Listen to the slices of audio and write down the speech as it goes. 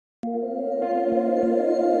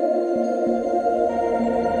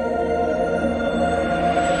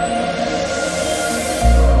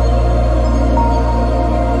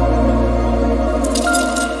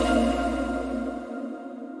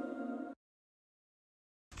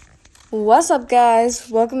What's up,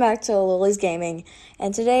 guys? Welcome back to Lily's Gaming,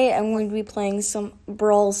 and today I'm going to be playing some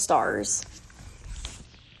Brawl Stars.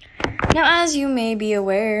 Now, as you may be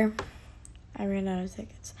aware, I ran out of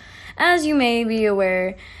tickets. As you may be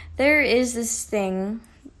aware, there is this thing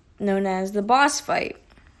known as the boss fight.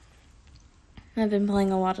 I've been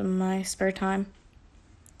playing a lot in my spare time.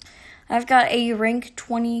 I've got a rank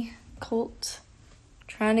 20 Colt,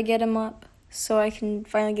 trying to get him up so I can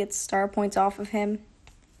finally get star points off of him.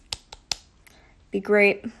 Be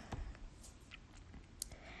great.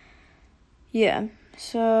 Yeah,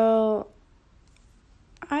 so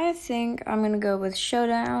I think I'm gonna go with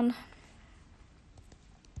Showdown.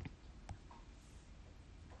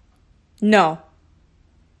 No.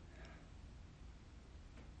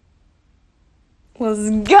 Let's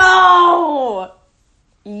go!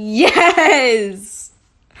 Yes!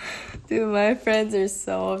 Dude, my friends are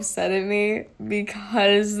so upset at me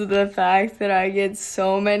because of the fact that I get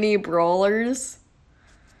so many brawlers.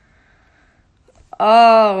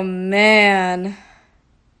 Oh, man.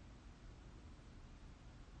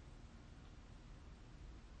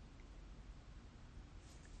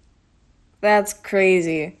 That's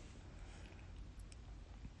crazy.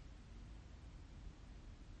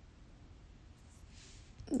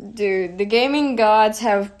 Dude, the gaming gods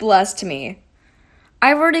have blessed me.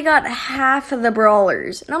 I've already got half of the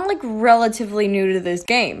brawlers, and I'm like relatively new to this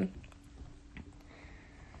game.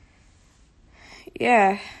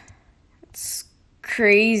 Yeah, it's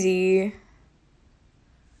crazy.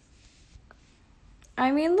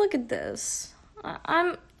 I mean, look at this.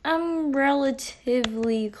 I'm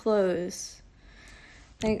relatively close.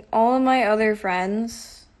 Like all of my other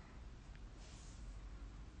friends.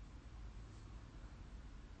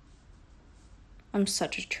 I'm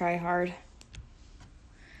such a tryhard.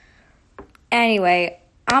 Anyway,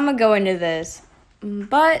 I'm gonna go into this,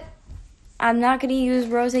 but I'm not gonna use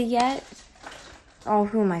Rosa yet. Oh,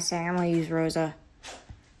 who am I saying? I'm gonna use Rosa.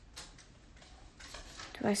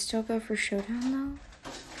 Do I still go for Showdown, though?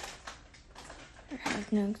 I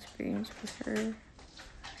have no experience with her.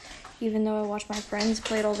 Even though I watch my friends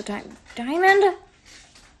play it all the time. Diamond?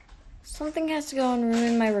 Something has to go and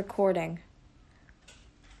ruin my recording.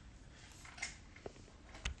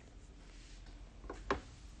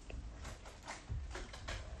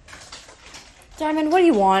 Diamond, what do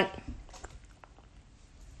you want?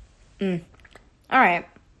 Alright.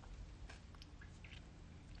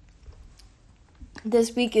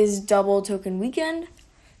 This week is double token weekend,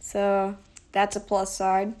 so that's a plus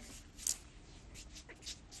side.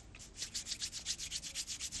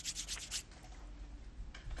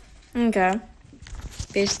 Okay.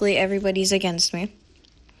 Basically, everybody's against me.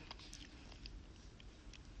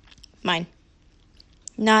 Mine.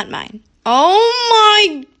 Not mine. Oh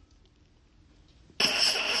my...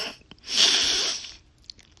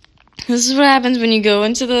 This is what happens when you go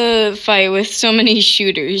into the fight with so many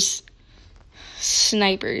shooters.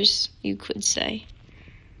 Snipers, you could say.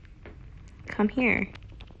 Come here.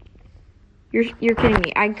 You're kidding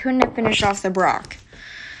me. I couldn't have finished off the Brock.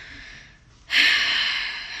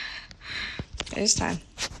 It's time.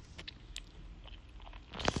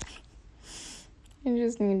 I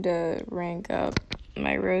just need to rank up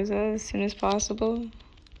my Rosa as soon as possible.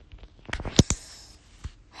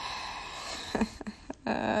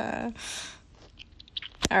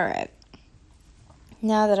 Alright.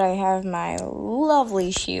 Now that I have my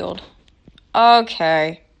lovely shield.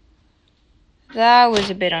 Okay. That was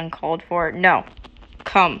a bit uncalled for. No.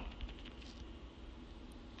 Come.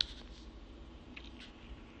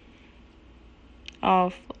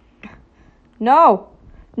 Oh. No.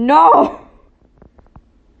 No.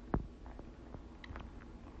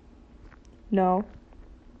 No.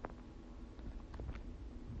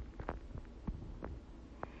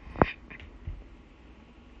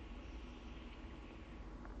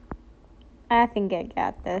 I think I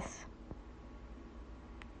got this.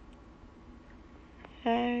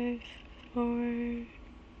 5, 4,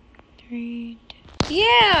 3, 2.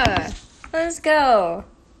 Yeah! Let's go.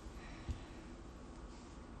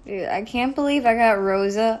 Dude, I can't believe I got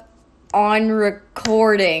Rosa on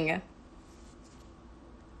recording.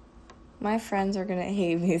 My friends are gonna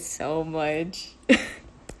hate me so much.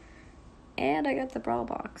 And I got the Brawl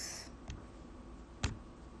box.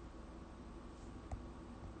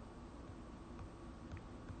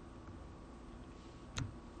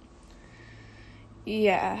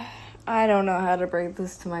 Yeah, I don't know how to break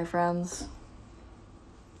this to my friends.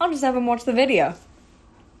 I'll just have them watch the video.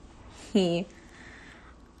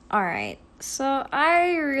 Alright, so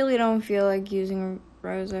I really don't feel like using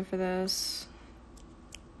Rosa for this.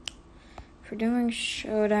 For doing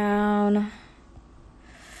Showdown,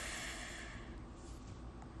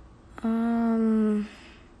 I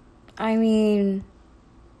mean,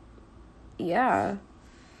 yeah.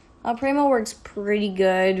 El Primo works pretty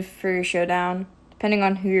good for Showdown, depending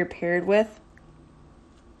on who you're paired with.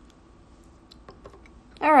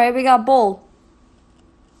 Alright, we got Bull.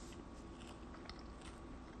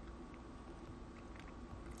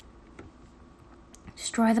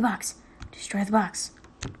 Destroy the box. Destroy the box.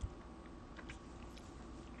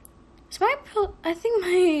 I think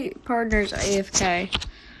my partner's AFK.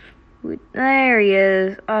 There he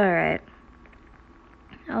is. Alright.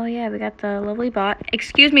 Oh yeah, we got the lovely bot.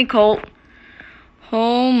 Excuse me, Colt.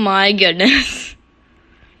 Oh my goodness.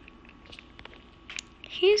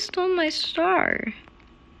 He stole my star.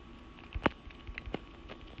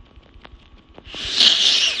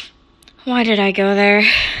 Why did I go there?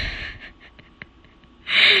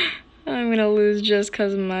 I'm gonna lose just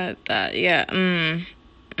cause of that. Yeah,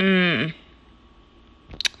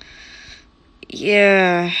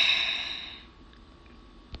 Yeah.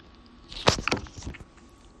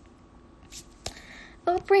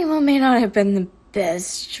 El Primo may not have been the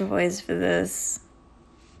best choice for this.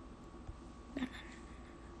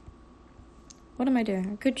 What am I doing?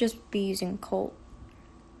 I could just be using Colt.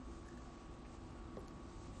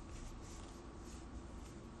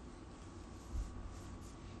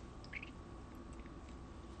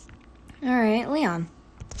 Alright, Leon.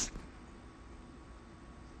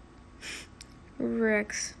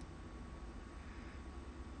 Rex.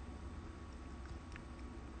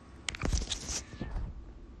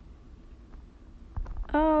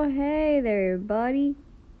 Oh, hey there, buddy.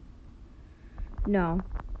 No.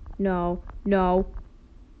 No. No.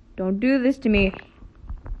 Don't do this to me.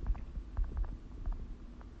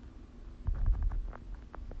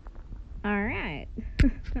 Alright.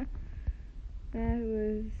 That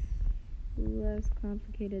was less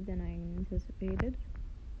complicated than I anticipated.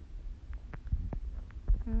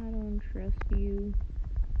 I don't trust you.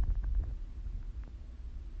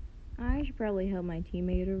 I should probably help my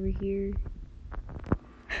teammate over here.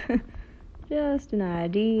 Just an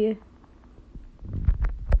idea.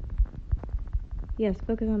 Yes,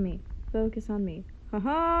 focus on me. Focus on me.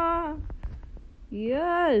 Haha!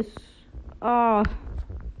 Yes! Oh.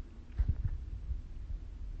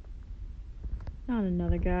 Not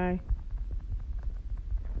another guy.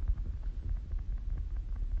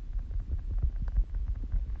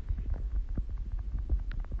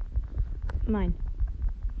 Mine.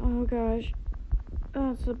 Oh gosh.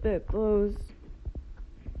 That's a bit close.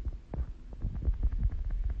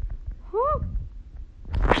 Huh?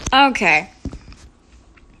 Okay.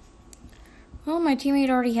 Well, my teammate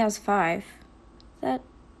already has 5.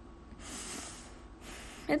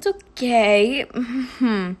 It's okay.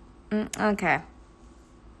 Okay.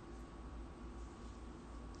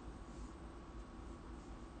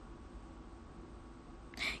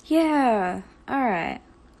 Yeah. Alright.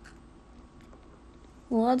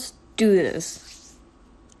 Let's do this.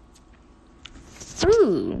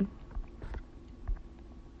 Ooh.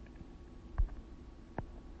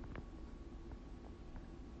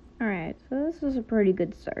 Alright, so this is a pretty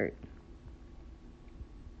good start.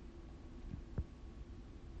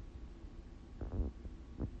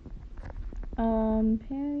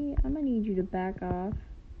 Pammy, I'm gonna need you to back off.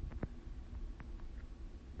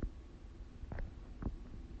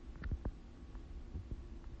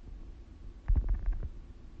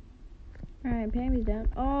 Alright, Pammy's down.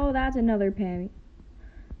 Oh, that's another Pammy.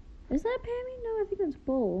 Is that Pammy? No, I think that's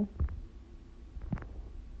Bull.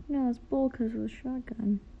 No, it's Bull because of the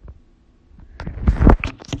shotgun.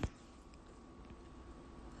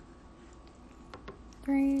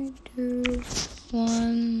 Three, 2,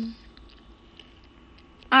 1.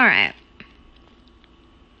 Alright.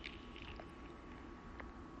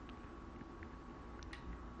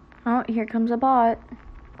 Oh, here comes a bot.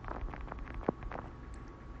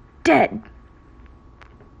 Dead.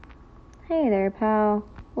 Hey there, pal.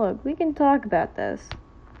 Look, we can talk about this.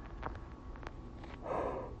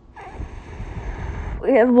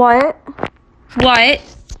 What? What?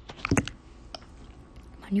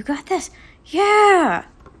 Come on, you got this. Yeah.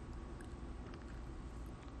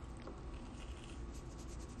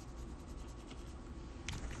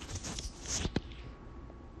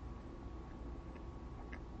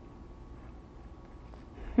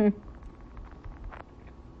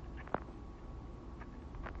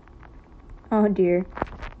 Oh dear.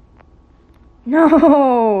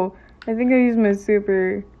 No! I think I used my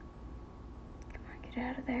super. Come on, get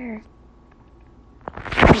out of there.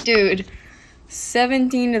 Dude.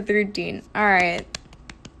 17-13. Alright.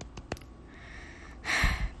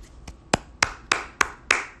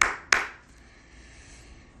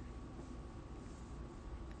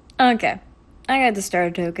 Okay. I got the star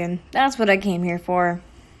token. That's what I came here for.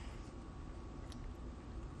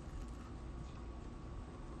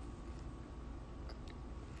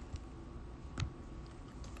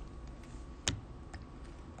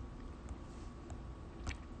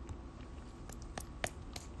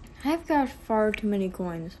 I've got far too many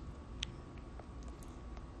coins.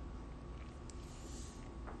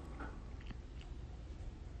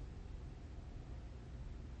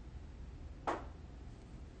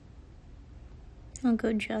 I'll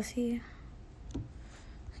go Jessie.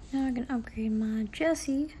 Now I can upgrade my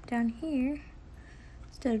Jessie down here.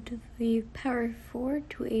 Instead of a power 4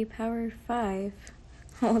 to a power 5.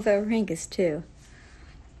 Although rank is 2.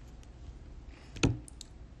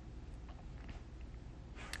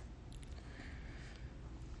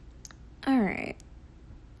 Alright.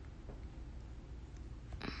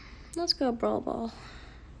 Let's go Brawl Ball.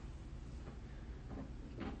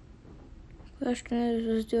 Question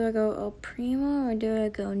is, do I go El Primo or do I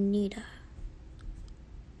go Nita?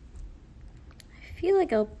 I feel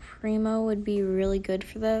like El Primo would be really good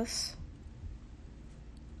for this.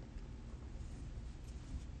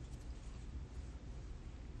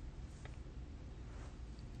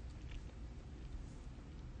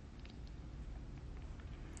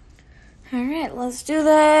 Alright, let's do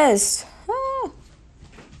this.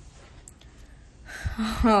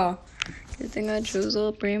 Oh, good thing I chose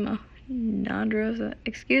El Primo. Nandrosa.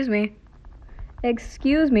 Excuse me.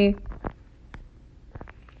 Excuse me.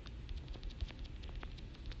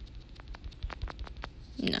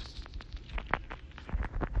 No.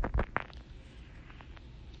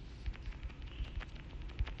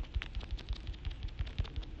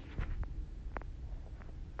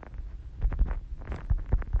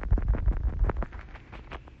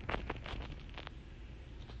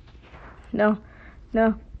 No,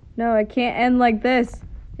 no, no, it can't end like this.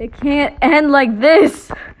 It can't end like this.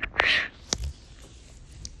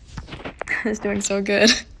 It's doing so good.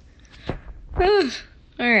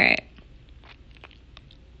 Alright.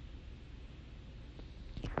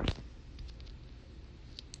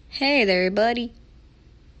 Hey there, buddy.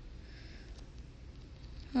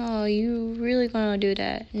 Oh, you really gonna do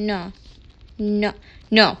that? No. No.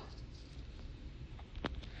 No.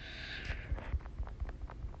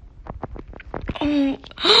 Oh.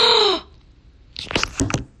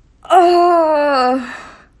 Oh.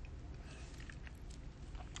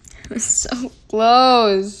 It was so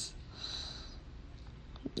close.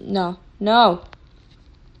 No. No.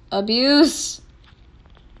 Abuse.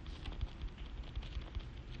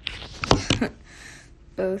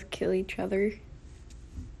 Both kill each other.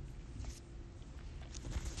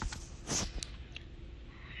 I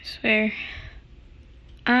swear.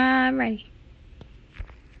 I'm ready.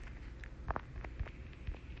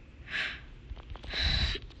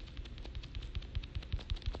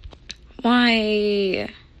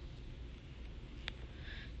 Why?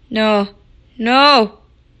 No. No.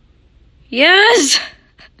 Yes.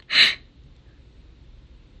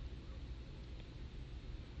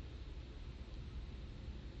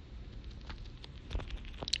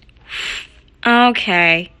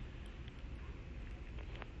 Okay.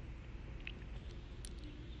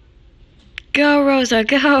 Go, Rosa,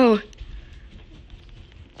 go.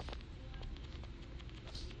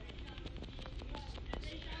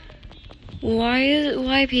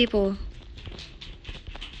 Why people?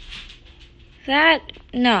 That,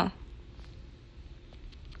 no.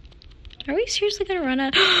 Are we seriously gonna run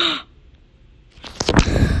out?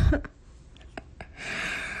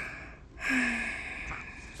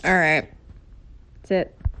 Alright. That's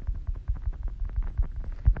it.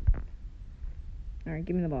 Alright,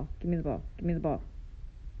 give me the ball. Give me the ball. Give me the ball.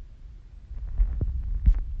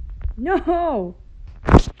 No!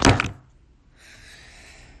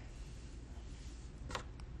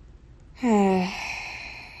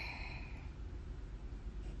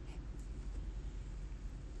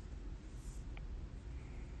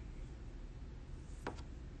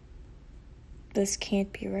 This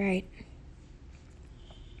can't be right.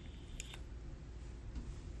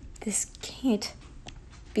 This can't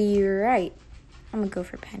be right. I'm gonna go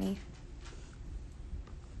for Penny.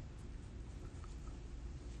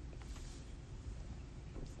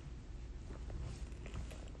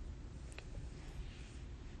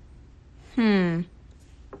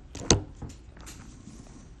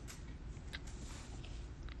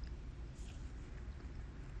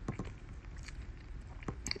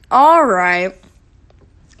 All right.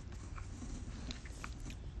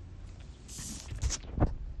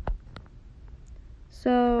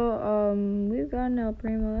 So, we've got an El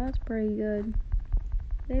Primo. That's pretty good.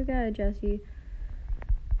 They've got a Jessie.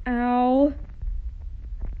 Ow.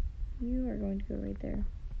 You are going to go right there.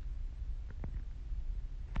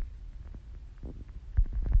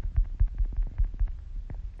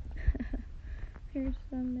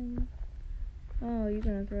 Oh, you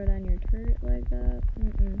gonna throw down your turret like that?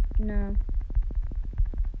 No.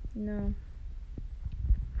 No.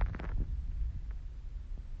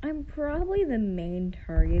 I'm probably the main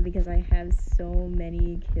target because I have so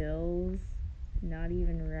many kills. Not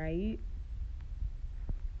even right.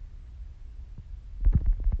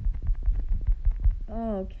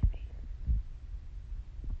 Okay.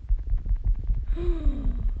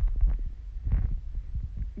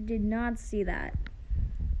 Did not see that.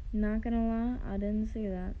 Not gonna lie, I didn't see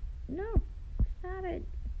that. No, stop it.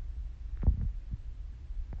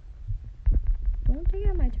 Don't take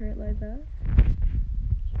out my turret like that.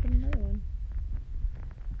 Just put another one.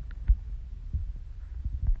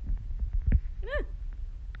 Ah.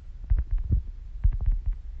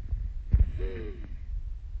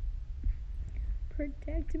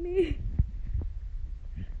 Protect me.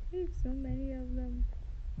 There's so many of them.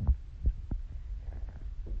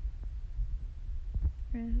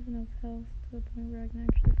 I have enough health to the point where I can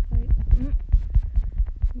actually fight.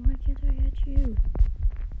 Why can't I get you?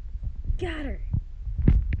 Got her!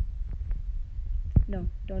 No,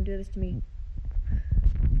 don't do this to me. I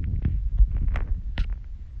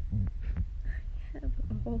have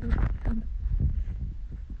all of them.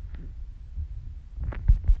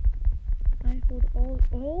 I hold all.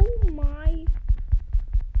 Oh my! I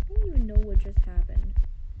don't even know what just happened.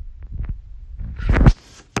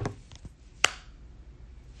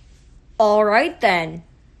 Alright then.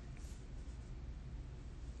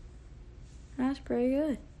 That's pretty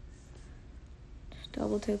good. Just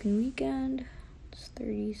double token weekend. It's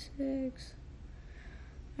 36.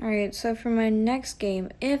 Alright, so for my next game,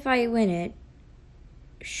 if I win it,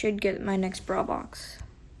 should get my next Brawl box.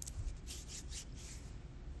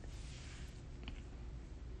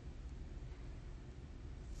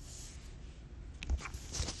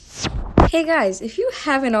 Hey guys, if you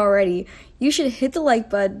haven't already, you should hit the like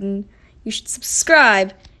button, you should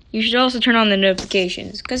subscribe, you should also turn on the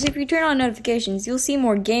notifications, because if you turn on notifications, you'll see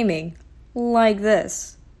more gaming like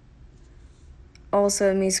this.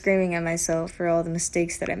 Also, me screaming at myself for all the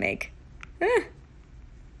mistakes that I make.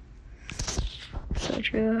 So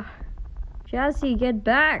true. Jessie, get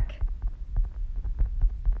back!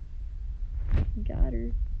 Got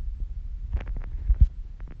her.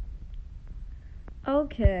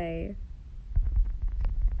 Okay.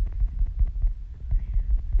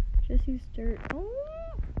 Jessie start.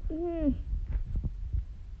 Oh.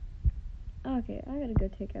 Okay, I gotta go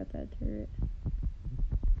take out that turret.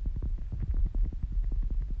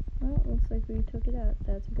 Well, it looks like we took it out.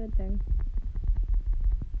 That's a good thing.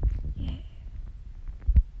 Yeah.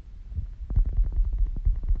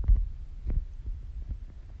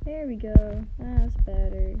 There we go. That's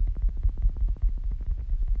better.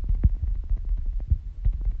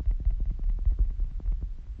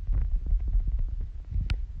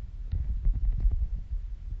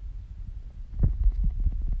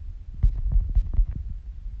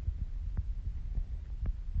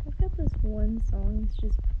 I've got this one song that's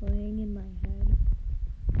just playing in my head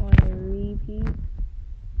on a repeat.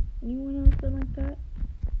 Anyone else been like that?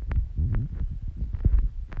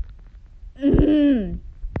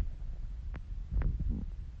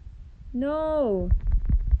 No!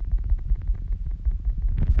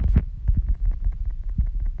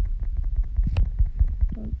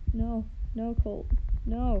 No, no, Colt.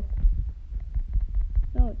 No.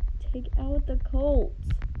 No, take out the Colts.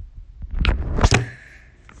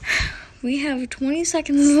 We have 20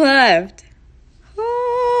 seconds left.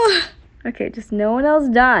 Oh. Okay, just no one else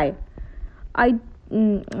die.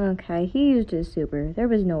 Okay, he used his super. There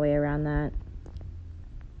was no way around that.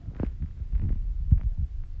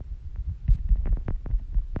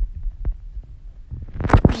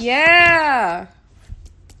 Yeah!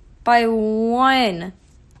 By 1.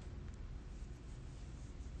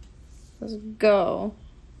 Let's go.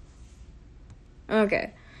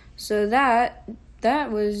 Okay, so that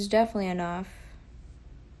was definitely enough.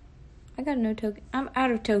 I got no token. I'm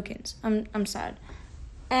out of tokens. I'm sad.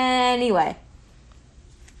 Anyway,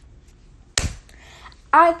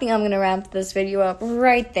 I think I'm gonna wrap this video up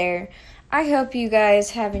right there. I hope you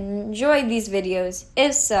guys have enjoyed these videos.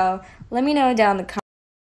 If so, let me know down in the comments.